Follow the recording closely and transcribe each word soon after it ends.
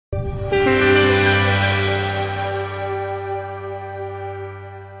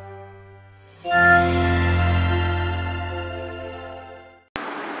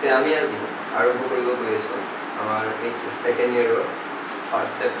which is second year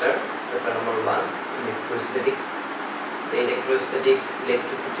first chapter number 1 electrostatics. The electrostatics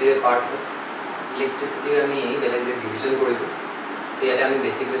electricity part electricity আমি বেলেগে division কৰিব ইয়াতে আমি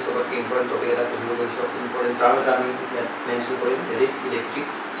বেসিক্যালি সবত ইম্পৰ্টেন্ট টপিক এটা পঢ়িব গৈছো ইম্পৰ্টেন্ট টাৰ্ম এটা আমি মেনশন কৰিম দ্যাট ইজ ইলেক্ট্ৰিক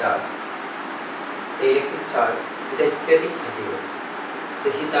চাৰ্জ এই ইলেক্ট্ৰিক চাৰ্জ যেটা স্ট্যাটিক থাকিব তে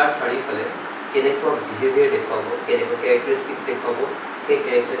হি তাৰ চাৰিফালে কেনেকুৱা বিহেভিয়াৰ দেখাব কেনেকুৱা ক্যাৰেক্টাৰিস্টিক্স দেখাব সেই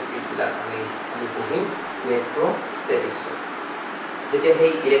ক্যাৰেক্টাৰিস্টিক্স বিলাক আমি পঢ়িম ইলেক্ট্ৰস্ট্যাটিক্স যেতিয়া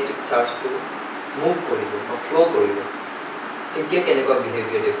সেই ইলেক্ট্ৰিক চাৰ্জটো মুভ কৰিব বা ফ্লো কৰিব তেতিয়া কেনেকুৱা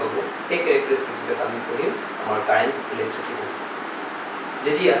বিহেভিয়াৰ দেখাব সেই ক্যাৰেক্টাৰিস্টিক্স বিলাক আমি পঢ়িম আমাৰ কাৰেন্ট ইলেক্ট্ৰিচিটি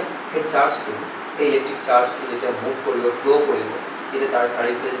যেতিয়া সেই চাৰ্জটো সেই ইলেক্ট্ৰিক চাৰ্জটো যেতিয়া মুভ কৰিব ফ্লো কৰিব তেতিয়া তাৰ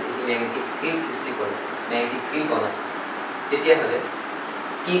চাৰিফালে যি ম্যাগনেটিক ফিল্ড সৃষ্টি কৰে ম্যাগনেটিক ফিল্ড বনায় তেতিয়া হলে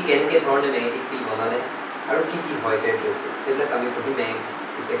কি কেনেকৈ ধৰণে ম্যাগনেটিক ফিল্ড বনালে আৰু কি কি হয় ক্যাৰেক্টাৰিস্টিক্স সেইবিলাক আমি পঢ়িম ম্যাগনেটিক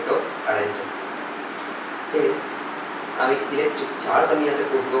ইফেক্ট অফ কারেন্ট তে আমি ইলেক্ট্রিক চার্জ আমি ইয়াতে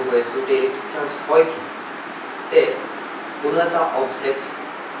পঢ়িব গৈ আছো তে ইলেক্ট্রিক চার্জ হয় কি তে কোনো এটা অবজেক্ট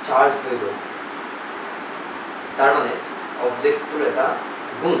চার্জ হৈ গ'ল তাৰ মানে অবজেক্টটোৰ এটা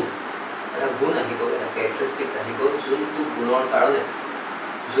গুণ আহি গ'ল এটা ক্যাৰেক্টাৰিস্টিক্স আহি গ'ল যোনটো গুণৰ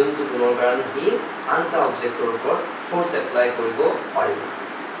কাৰণে হি আনটা অবজেক্টৰ ওপৰত ফোৰ্স এপ্লাই কৰিব পাৰিব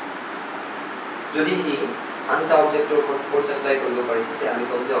যদি হি আনটা অবজেক্টৰ ওপৰত ফোৰ্স এপ্লাই কৰিব পাৰিছে তে আমি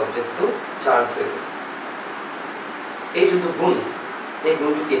কম যে অবজেক্টটো চার্জ হৈ গ'ল এই যোনটো গুণ এই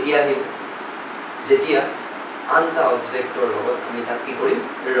গুণটো কেতিয়া আহিব যেতিয়া আনটা অবজেক্টৰ লগত আমি তাক কি কৰিম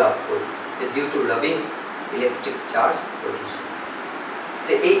ৰাব কৰিম due to ৰাবিং electric charge produce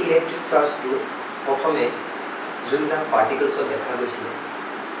তে এই ইলেক্ট্রিক চার্জটো প্রথমে যোনবিলাক পার্টিকলস দেখা গৈছিল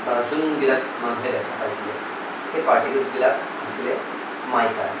বা যোনবিলাক মানুহে দেখা পাইছিল এই পার্টিকলস বিলাক আছিল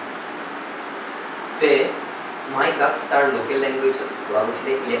মাইকা তে মাইকা তাৰ লোকেল ল্যাঙ্গুৱেজত কোৱা গৈছিল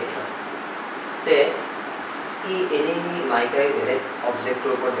ইলেক্ট্ৰন তে ই এনে মাইকাই বেলেগ অবজেক্টৰ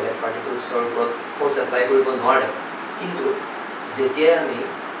ওপৰত বেলেগ পাৰ্টিকলসৰ ওপৰত ফোৰ্স এপ্লাই কৰিব নোৱাৰে কিন্তু যেতিয়া আমি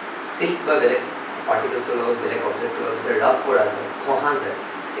সিল্ক বা বেলেগ পাৰ্টিকলসৰ লগত বেলেগ অবজেক্টৰ লগত ৰাব কৰা যায় খহা যায়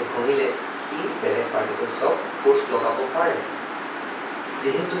তে খহিলে কি বেলেগ পাৰ্টিকলসক ফোৰ্স লগাব পাৰে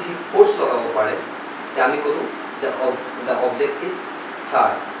যেহেতু কি ফোৰ্স লগাব পাৰে তে আমি কৰো the object is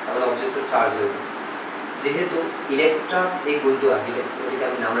charged আমাৰ অবজেক্টটো চাৰ্জ হৈ যেহেতু ইলেক্ট্ৰন এই গুণটো আহিলে গতিকে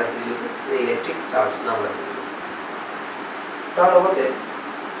আমি নাম ৰাখি দিলো ইলেক্ট্ৰিক চাৰ্জ নাম ৰাখি দিলো তাৰ লগতে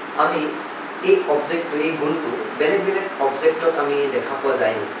আমি এই অবজেক্ট এই গুণটো বেলেগ বেলেগ অবজেক্টত আমি দেখা পোৱা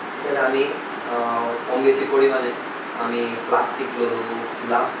যায় তেতিয়া আমি কম বেছি পৰিমাণে আমি প্লাষ্টিক ললো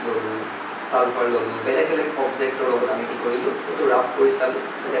গ্লাস ললো সালফাৰ ললো বেলেগ বেলেগ অবজেক্টৰ লগত আমি কি কৰিলো এটো ৰাব কৰি চালো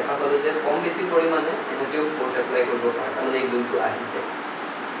দেখা পালো যে কম বেছি পৰিমাণে এটাও ফোৰ্স এপ্লাই কৰিব পাৰে মানে এই গুণটো আহি যায়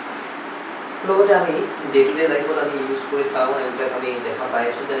লগতে আমি ডে টু ডে লাইফত আমি ইউজ কৰি চাওঁ এইবিলাক আমি দেখা পাই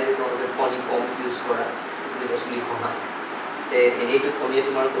আছো যেনেকৈ তোমালোকে ফনি কম ইউজ কৰা চুলি খহা তে এনেইটো ফনিয়ে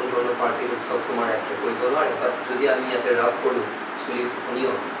তোমাৰ কোন ধৰণৰ পাৰ্টিকলছক তোমাৰ এক্টিভ কৰিব নোৱাৰে বাট যদি আমি ইয়াতে ৰাব কৰোঁ চুলি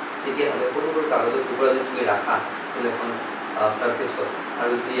ফনিও তেতিয়াহ'লে সৰু সৰু কাগজৰ টুকুৰা যদি তুমি ৰাখা কোনো এখন সাৰ্ফেচত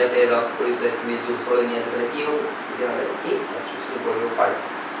আৰু যদি ইয়াতে ৰাব কৰি পেলাই তুমি যদি ওচৰলৈ নিয়া তেতিয়াহ'লে কি হ'ব তেতিয়াহ'লে কি ইলেক্ট্ৰিচিটি কৰিব পাৰে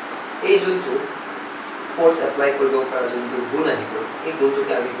এই যোনটো ফোৰ্স এপ্লাই কৰিব পৰা যোনটো গুণ আহিব এই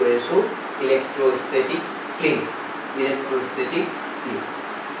গুণটোকে আমি কৈ আছো ইলেক্ট্ৰস্ট্যাটিক ক্লিং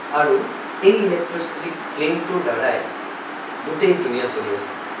আৰু এই ইলেক্ট্ৰস্ট্যাটিক ক্লিংটোৰ দ্বাৰাই গোটেই দুনিয়া চলি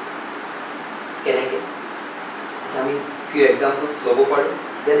আছে কেনেকৈ আমি ফিউ এক্সাম্পলছ ল'ব পাৰোঁ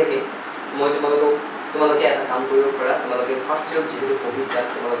যেনেকৈ মই তোমালোকে এটা কাম কৰিব পৰা তোমালোকে ফাৰ্ষ্ট ইয়াৰত যিহেতু পঢ়িছা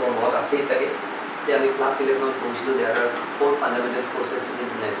তোমালোকৰ মনত আছেই চাগে যে আমি ক্লাছ 11ত পঢ়িছিলোঁ there R 4 fundamental forces in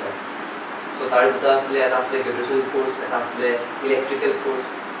nature so তাৰ দুটা আছিলে এটা আছিলে গ্ৰেভিটেশ্যনেল ফোৰ্স এটা আছিলে ইলেক্ট্ৰিকেল ফোৰ্স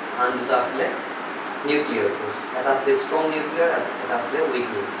আন দুটা আছিলে নিউক্লিয়াৰ ফোৰ্স এটা আছিলে স্ট্ৰং নিউক্লিয়াৰ এটা আছিলে উইক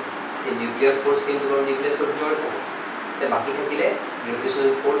নিউক্লিয়াৰ এই নিউক্লিয়াৰ ফোৰ্স কিন্তু নিউক্লিয়াছৰ ভিতৰত থাকে তে বাকি থাকিলে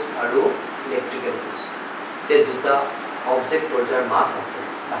গ্ৰেভিটেশ্যনেল ফোৰ্স আৰু ইলেক্ট্ৰিকেল ফোৰ্স তে দুটা অবজেক্টৰ যাৰ মাছ আছে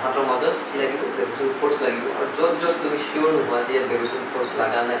তাহাঁতৰ মাজত কি লাগিব গ্ৰেভিটেশ্যনেল ফোৰ্স লাগিব আৰু য'ত তুমি শিওৰ নোহোৱা যে গ্ৰেভিটেশ্যনেল ফোৰ্স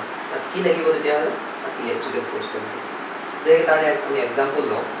লাগা নাই তাত কি লাগিব তেতিয়াহ'লে ইলেক্ট্ৰিকেল ফোৰ্স লাগিব যে তাৰে আমি এক্সাম্পল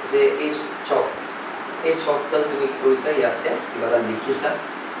লওঁ যে এই চকডাল তুমি কি কৰিছা ইয়াতে কিবা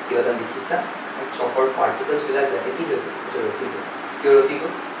এটা লিখিছা চকৰ পাৰ্টিকলছ বিলাক যাতে কি ৰখিব কিয় ৰখিব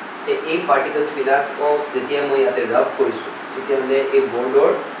এই পাৰ্টিকলছ বিলাকক যেতিয়া মই ইয়াতে ৰাব কৰিছোঁ তেতিয়াহ'লে এই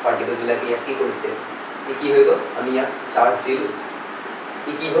বৰ্ডৰ পাৰ্টিকলছ বিলাকে ইয়াত কি কৰিছে ই কি হৈ গ'ল আমি ইয়াত চাৰ্জ দিলোঁ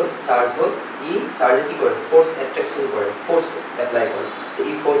ই কি হ'ল চাৰ্জ হ'ল ই চাৰ্জে কি কৰে ফোৰ্স এট্ৰেকশ্যন কৰে ফোৰ্স এপ্লাই কৰে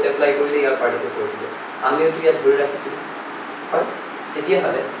ই ফোৰ্স এপ্লাই কৰিলে ইয়াৰ পাৰ্টিকলছ ৰখিব আমি এইটো ইয়াত ধৰি ৰাখিছিলোঁ হয়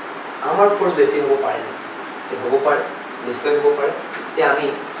তেতিয়াহ'লে আমাৰ ফোৰ্স বেছি হ'ব পাৰে তে হ'ব পাৰে নিশ্চয় হ'ব পাৰে তে আমি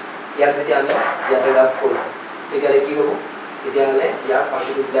ইয়াত যেতিয়া আমি ইয়াতে ৰাব কৰোঁ তেতিয়াহ'লে কি হ'ব তেতিয়াহ'লে ইয়াৰ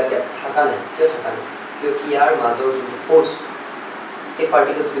পাৰ্টিকলছবিলাক ইয়াত থকা নাই কিয় থকা নাই কিয়কি ইয়াৰ মাজৰ যোনটো ফ'ৰ্চ এই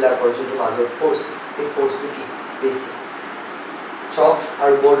পাৰ্টিকলছবিলাকৰ যোনটো মাজৰ ফ'ৰ্চ এই ফ'ৰ্চটো কি বেছি চক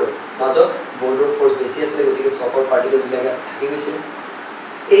আৰু বৰ্ডৰ মাজত বৰ্ডৰ ফ'ৰ্চ বেছি আছিলে গতিকে চকৰ পাৰ্টিকলছবিলাক থাকি গৈছিল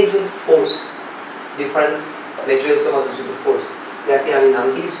এই যোনটো ফ'ৰ্চ ডিফাৰেণ্ট মেটেৰিয়েলছৰ মাজত যোনটো ফ'ৰ্চ ইয়াকে আমি নাম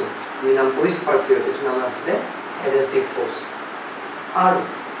কি দিছোঁ আমি নাম কৰিছোঁ ফাৰ্ষ্ট ইয়েৰত এইটো নাম আছিলে এডহেচিভ ফ'ৰ্চ আৰু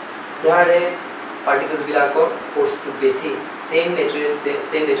ইয়াৰে পাৰ্টিকলছবিলাকৰ ফ'ৰ্চটো বেছি ছেম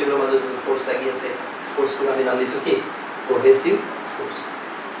মেটেৰিয়েলৰ মাজত যোনটো ফ'ৰ্চ লাগি আছে ফ'ৰ্চটোক আমি নাম দিছোঁ কি কোহেচিভ ফ'ৰ্চ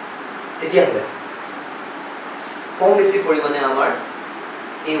তেতিয়াহ'লে কম বেছি পৰিমাণে আমাৰ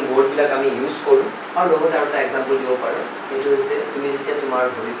এই ৱৰ্ডবিলাক আমি ইউজ কৰোঁ আৰু লগতে আৰু এটা এক্সাম্পল দিব পাৰোঁ এইটো হৈছে তুমি যেতিয়া তোমাৰ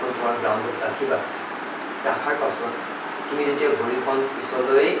ভৰিখন তোমাৰ গ্ৰাউণ্ডত ৰাখিবা ৰখাৰ পাছত তুমি যেতিয়া ভৰিখন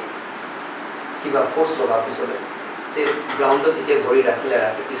পিছলৈ কিবা ফ'ৰ্চ লগাওঁ পিছলৈ তে গ্ৰাউণ্ডত যেতিয়া ভৰি ৰাখি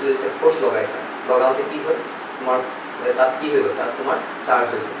পিছলৈ যেতিয়া ফ'ৰ্চ লগাইছা লগাওঁতে কি হয় তোমাৰ তাত কি হৈ গ'ল তাত তোমাৰ চাৰ্জ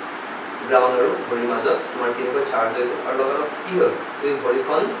হৈ গ'ল গ্ৰাউণ্ড আৰু ভৰিৰ মাজত তোমাৰ কি হৈ গ'ল চাৰ্জ হৈ গ'ল আৰু লগত কি হ'ল তুমি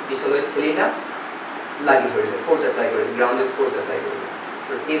ভৰিখন পিছলৈ ঠেলিলা লাগি ধৰিলে ফ'ৰ্চ এপ্লাই কৰিলে গ্ৰাউণ্ডত ফ'ৰ্চ এপ্লাই কৰিলে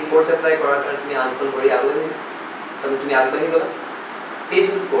আৰু এই ফ'ৰ্চ এপ্লাই কৰাৰ কাৰণে তুমি আনখন ভৰি আগুৱাই তুমি আগবাঢ়ি গ'লা এই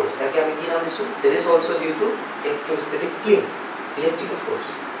যোনটো ফ'ৰ্চ ইয়াকে আমি কি নাম দিছোঁ that is also' due to electrostatic clean electrical force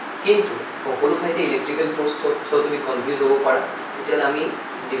কিন্তু সকলো ঠাইতে ইলেক্ট্ৰিকেল ফ'ৰ্চ তুমি কনফিউজ হ'ব পাৰা তেতিয়াহ'লে আমি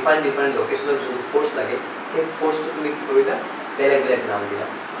ডিফাৰেণ্ট লোকেশ্যনত যোনটো ফ'ৰ্চ লাগে সেই ফ'ৰ্চটো তুমি কি কৰিলা বেলেগ নাম দিলা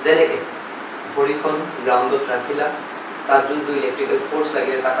যেনেকৈ ভৰিখন গ্ৰাউণ্ডত ৰাখিলা তাত যোনটো ইলেক্ট্ৰিকেল ফ'ৰ্চ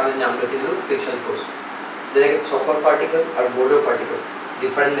লাগে তাক আমি নাম ৰাখি দিলোঁ ফ্ৰিকশ্যন ফ'ৰ্চ যেনেকৈ চকৰ পাৰ্টিকল আৰু বৰ্ডৰ পাৰ্টিকল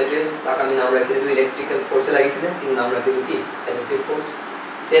ডিফাৰেণ্ট মেটেৰিয়েলছ তাক আমি নাম ৰাখি দিলোঁ ইলেক্ট্ৰিকেল ফ'ৰ্চে লাগিছিলে কিন্তু নাম ৰাখিলোঁ কি এডহেচিভ ফ'ৰ্চ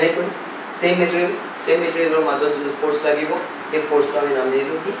তেনেকৈ ছেম মেটেৰিয়েলৰ মাজত যোনটো ফ'ৰ্চ লাগিব সেই ফ'ৰ্চটো আমি নাম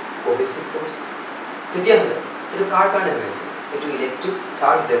দিলোঁ কি কোহেচিভ ফ'ৰ্চ তেতিয়াহ'লে এইটো কাৰ কাৰণে হৈ আছে এইটো ইলেক্ট্ৰিক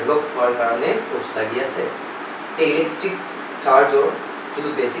চাৰ্জ ডেভেলপ হোৱাৰ কাৰণে ফ'ৰ্চ লাগি আছে এই ইলেক্ট্ৰিক চাৰ্জৰ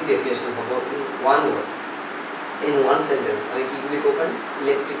যোনটো বেছিক ডেফিনেশ্যন হ'ব in one word in one sentence আমি কি বুলি ক'ব পাৰিম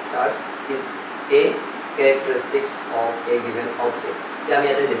electric charge is a characteristics of a given object এতিয়া আমি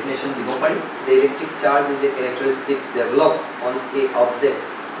এটা ডেফিনেশ্যন দিব পাৰিম যে electric charge is a characteristics developed on a object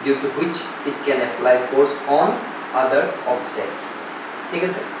due to which it can apply force on other object ঠিক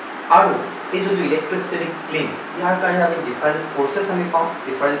আছে আৰু এই যোনটো ইলেক্ট্ৰষ্টেটিক ক্লিন ইয়াৰ কাৰণে আমি ডিফাৰেণ্ট ফ'ৰ্চেছ আমি পাওঁ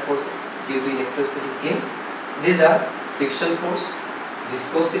different forces due to electrostatic clean these are friction force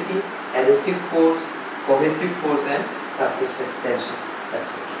viscosity adhesive force cohesive force and surface tension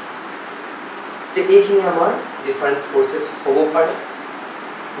etc তে এইখিনি আমাৰ ডিফাৰেণ্ট ফ'ৰ্চেছ হ'ব পাৰে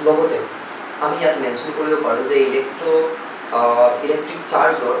লগতে আমি ইয়াত মেনশ্যন কৰিব পাৰোঁ যে ইলেক্ট্ৰিক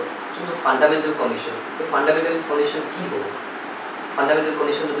চাৰ্জৰ যোনটো ফাণ্ডামেণ্টেল কণ্ডিশ্যন সেই ফাণ্ডামেণ্টেল কণ্ডিশ্যন কি হ'ব ফাণ্ডামেণ্টেল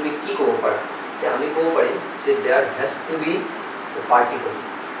কণ্ডিশ্যনটো তুমি কি ক'ব পাৰা যে আমি ক'ব পাৰিম যে there has to B particle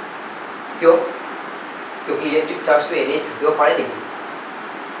কিয়কি electric চাৰ্জটো এনেই থাকিব পাৰে নেকি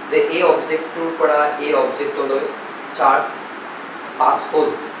যে এই অবজেক্টটোৰ পৰা এই অবজেক্টলৈ চাৰ্জ পাছ হ'ল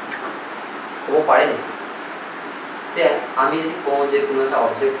হ'ব পাৰে নেকি তে আমি যদি কওঁ যে কোনো এটা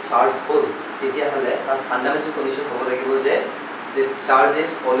অবজেক্ট চাৰ্জ হ'ল তেতিয়াহ'লে তাৰ ফাণ্ডামেণ্টেল কণ্ডিশ্যন হ'ব লাগিব যে charge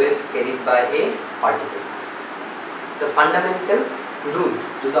is always carried by A particle the fundamental rule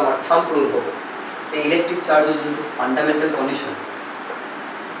যোনটো আমাৰ থাম্ব ৰুল হ'ব এই ইলেক্ট্ৰিক চাৰ্জৰ যোনটো fundamental condition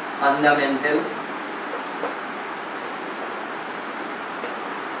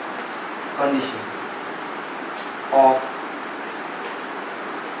of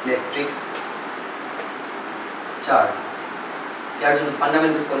electric charge ইয়াৰ যোনটো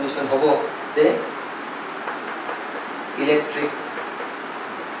ফাণ্ডামেণ্টেল কণ্ডিশ্যন হ'ব যে electric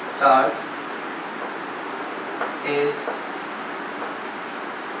charge is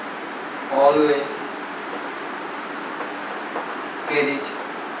always carried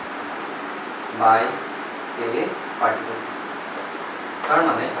by a particle তাৰ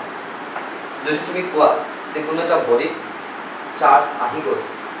মানে যদি তুমি কোৱা যে কোনো এটা বডিত চাৰ্জ আহি গ'ল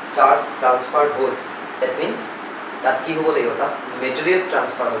চাৰ্জ ট্ৰান্সফাৰ হ'ল দ্যাট মিনছ তাত কি হ'ব লাগিব তাত মেটেৰিয়েল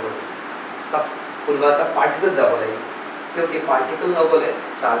ট্ৰান্সফাৰ হ'ব লাগিব তাত কোনোবা এটা পাৰ্টিকল যাব লাগিব কিয়কি পাৰ্টিকল নগ'লে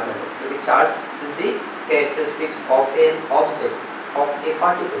চাৰ্জ নাযাব কিয়কি charge is the characteristics of an object of a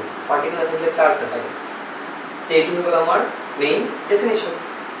particle নাথাকিলে চাৰ্জ নাথাকে এইটো হৈ গ'ল আমাৰ মেইন ডেফিনেশ্যন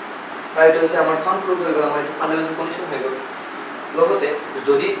আৰু এইটো হৈছে আমাৰ থাম্ব ৰুল হৈ গ'ল আমাৰ ফাণ্ডামেণ্টেল কণ্ডিশ্যন হৈ গ'ল লগতে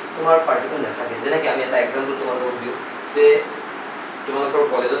যদি তোমাৰ পাৰ্টিকল নাথাকে যেনেকৈ আমি এটা এক্সাম্পল তোমালোকক দিওঁ যে তোমালোকৰ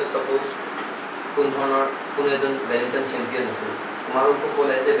কলেজত ছাপ'জ কোনো এজন বেডমিণ্টন চেম্পিয়ন আছিল তোমালোকক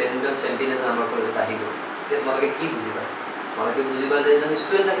ক'লে যে বেডমিণ্টন চেম্পিয়ন এজন আমাৰ কলেজত আহি গ'ল তেতিয়া তোমালোকে কি বুজিবা তোমালোকে বুজিবা যে এজন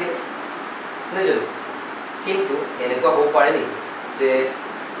ষ্টুডেণ্ট আহিব নহয় জানো কিন্তু এনেকুৱা হ'ব পাৰে নেকি যে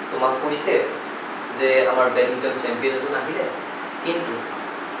তোমাক কৈছে যে আমাৰ বেডমিণ্টন চেম্পিয়ন এজন আহিলে কিন্তু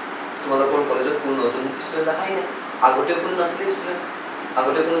তোমালোকৰ কলেজত কোনো নতুন ষ্টুডেণ্ট অহাই নাই আগতে কোনো নাছিলে ষ্টুডেণ্ট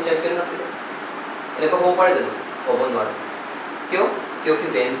আগতে কোনো চেম্পিয়ন নাছিলে এনেকুৱা হ'ব পাৰে জানো? হ'ব নোৱাৰে। কিয়? কিয়কি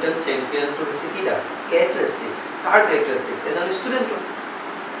বেডমিণ্টন চেম্পিয়নটো হৈছে কি তাৰ কেৰেক্টাৰিষ্টিক্স। কাৰ কেৰেক্টাৰিষ্টিক্স? এজন ষ্টুডেণ্টৰ।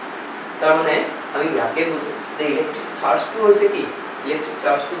 তাৰমানে আমি ইয়াকে বুজো যে ইলেক্ট্ৰিক চাৰ্জটো হৈছে কি? ইলেক্ট্ৰিক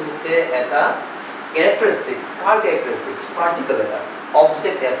চাৰ্জটো হৈছে এটা কেৰেক্টাৰিষ্টিক্স। কাৰ কেৰেক্টাৰিষ্টিক্স? পাৰ্টিকল এটা,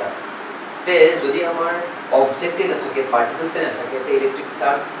 অবজেক্ট এটা। তে যদি আমাৰ অবজেক্টে নাথাকে, পাৰ্টিকলছে নাথাকে, তে ইলেক্ট্ৰিক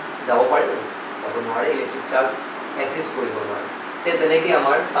চাৰ্জ যাব পাৰে জানো? যাব নোৱাৰে। ইলেক্ট্ৰিক চাৰ্জ এক্সিষ্ট কৰিব নোৱাৰে। তে তেনেকৈ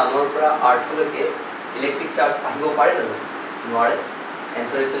আমাৰ ছানৰ পৰা আৰ্থলৈকে ইলেক্ট্ৰিক চাৰ্জ আহিব পাৰে জানো? নোৱাৰে।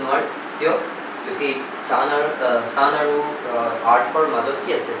 এনচাৰ হৈছে নোৱাৰে। কিয়? কিয়কি ছান আৰু আৰ্থৰ মাজত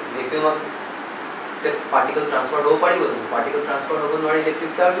কি আছে? ভেকুৱাম আছে। তে পাৰ্টিকল ট্ৰান্সফাৰ হ'ব পাৰিব জানো? পাৰ্টিকল ট্ৰান্সফাৰ হ'ব নোৱাৰে,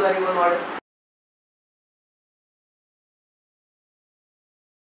 ইলেক্ট্ৰিক চাৰ্জো আহিব নোৱাৰে।